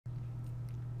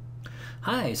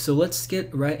Hi, so let's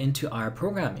get right into our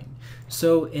programming.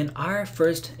 So in our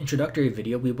first introductory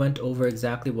video, we went over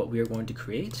exactly what we are going to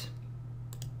create.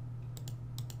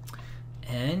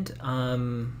 And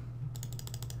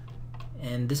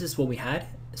this is what we had.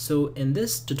 So in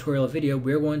this tutorial video,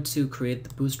 we're going to create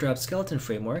the Bootstrap skeleton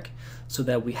framework so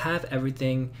that we have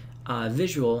everything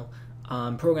visual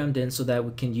programmed in so that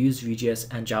we can use Vue.js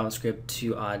and JavaScript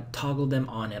to toggle them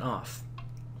on and off.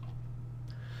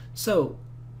 So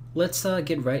let's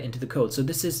get right into the code. So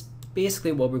this is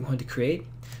basically what we're going to create.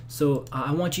 So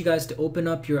I want you guys to open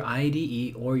up your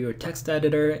IDE or your text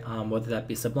editor, whether that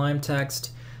be Sublime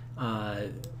Text,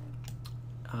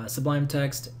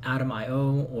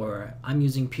 Atom.io, or I'm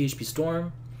using PHP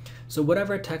Storm. So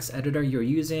whatever text editor you're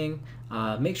using,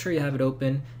 make sure you have it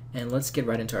open, and let's get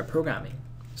right into our programming.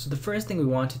 So the first thing we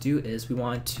want to do is we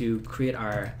want to create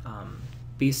our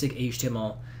basic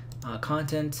HTML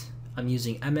content. I'm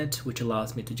using Emmet, which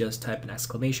allows me to just type an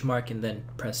exclamation mark and then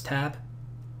press tab.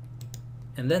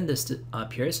 And then this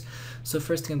appears. So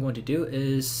first thing I'm going to do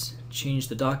is change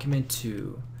the document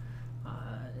to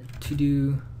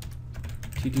to-do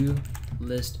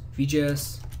list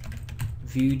Vue.js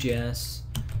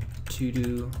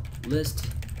to-do list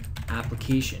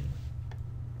application.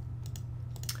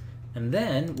 And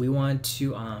then we want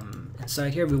to,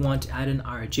 inside here, we want to add in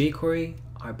our Jquery,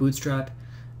 our Bootstrap,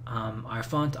 our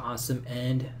font awesome,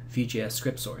 and Vue.js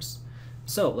script source.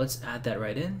 So let's add that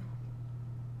right in.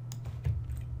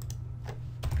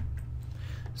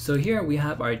 So here we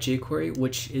have our Jquery,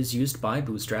 which is used by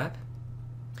Bootstrap.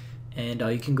 And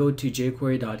you can go to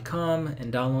jquery.com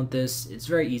and download this. It's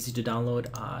very easy to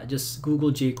download. Just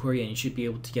Google Jquery and you should be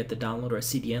able to get the download or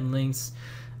CDN links.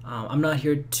 I'm not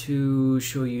here to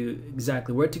show you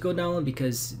exactly where to go download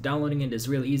because downloading it is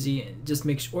really easy. Just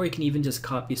make sure, or you can even just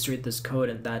copy straight this code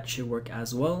and that should work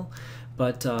as well.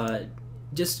 But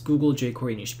just Google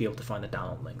Jquery and you should be able to find the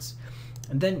download links.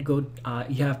 And then go,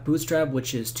 you have Bootstrap,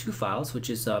 which is two files, which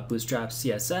is a Bootstrap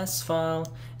CSS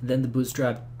file and then the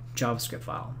Bootstrap JavaScript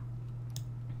file.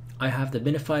 I have the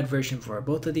minified version for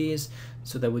both of these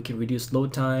so that we can reduce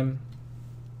load time.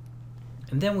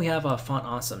 And then we have Font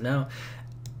Awesome. Now,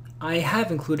 I have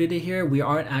included it here. We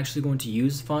aren't actually going to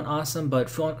use Font Awesome,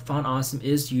 but Font Awesome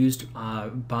is used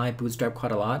by Bootstrap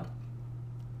quite a lot.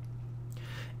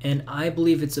 And I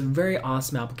believe it's a very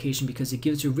awesome application because it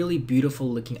gives you really beautiful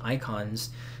looking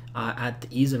icons at the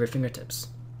ease of your fingertips.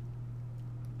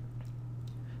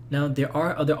 Now, there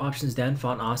are other options than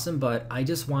Font Awesome, but I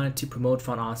just wanted to promote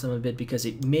Font Awesome a bit because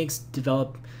it makes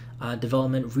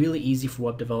development really easy for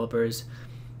web developers.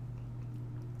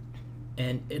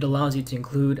 And it allows you to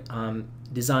include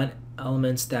design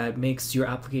elements that makes your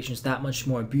applications that much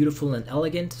more beautiful and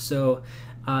elegant. So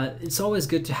it's always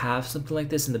good to have something like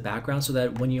this in the background so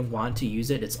that when you want to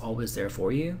use it, it's always there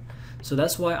for you. So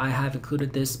that's why I have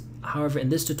included this. However, in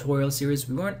this tutorial series,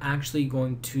 we weren't actually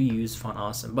going to use Font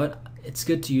Awesome, but it's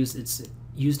good to use. It's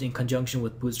used in conjunction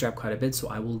with Bootstrap quite a bit, so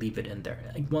I will leave it in there.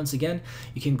 Once again,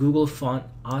 you can Google Font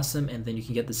Awesome and then you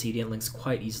can get the CDN links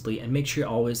quite easily, and make sure you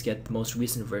always get the most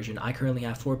recent version. I currently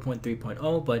have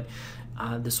 4.3.0, but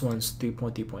this one's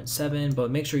 3.3.7, but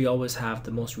make sure you always have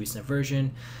the most recent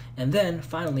version. And then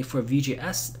finally for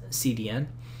Vue.js CDN,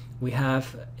 we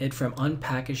have it from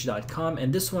unpackaged.com,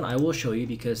 and this one I will show you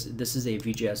because this is a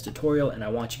Vue.js tutorial and I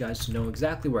want you guys to know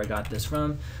exactly where I got this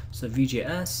from. So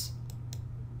Vue.js,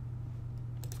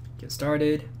 get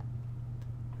started,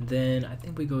 then I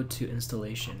think we go to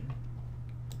installation.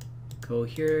 Go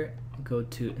here, go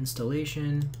to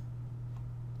installation,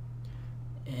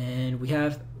 and we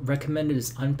have recommended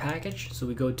is unpackaged, so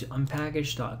we go to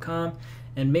unpackaged.com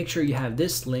and make sure you have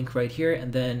this link right here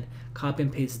and then copy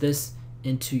and paste this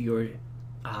into your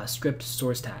script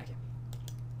source tag.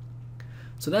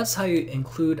 So that's how you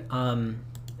include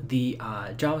the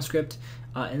JavaScript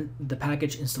in the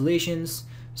package installations.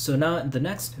 So now in the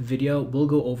next video, we'll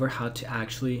go over how to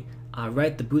actually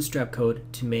write the Bootstrap code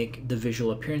to make the visual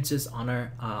appearances on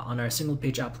our single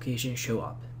page application show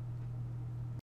up.